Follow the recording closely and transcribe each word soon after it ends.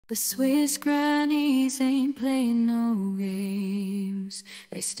The Swiss grannies ain't playing no games.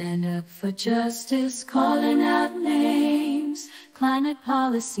 They stand up for justice, calling out names. Climate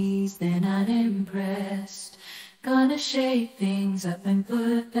policies, they're not impressed. Gonna shake things up and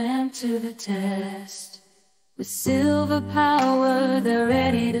put them to the test. With silver power, they're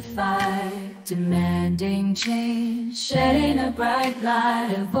ready to fight, demanding change, shedding a bright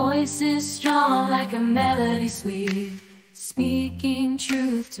light. Their voice is strong like a melody sweet, speaking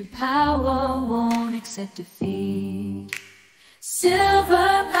truth to power, won't accept defeat.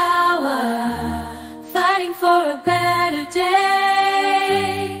 Silver power, fighting for a better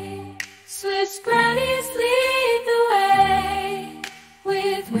day. Swiss grannies lead the way.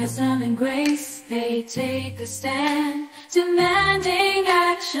 With wisdom and grace, they take a stand, demanding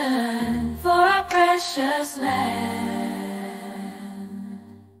action for our precious land.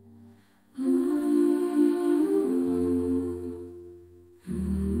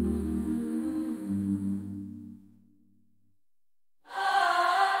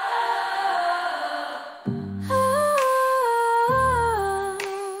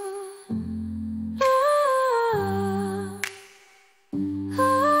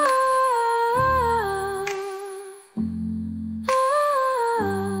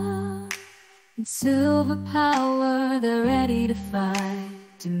 Silver power, they're ready to fight,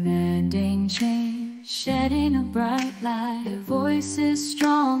 demanding change, shedding a bright light. Their voice is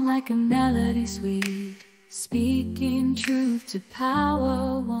strong like a melody sweet, speaking truth to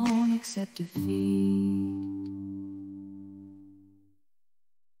power, won't accept defeat.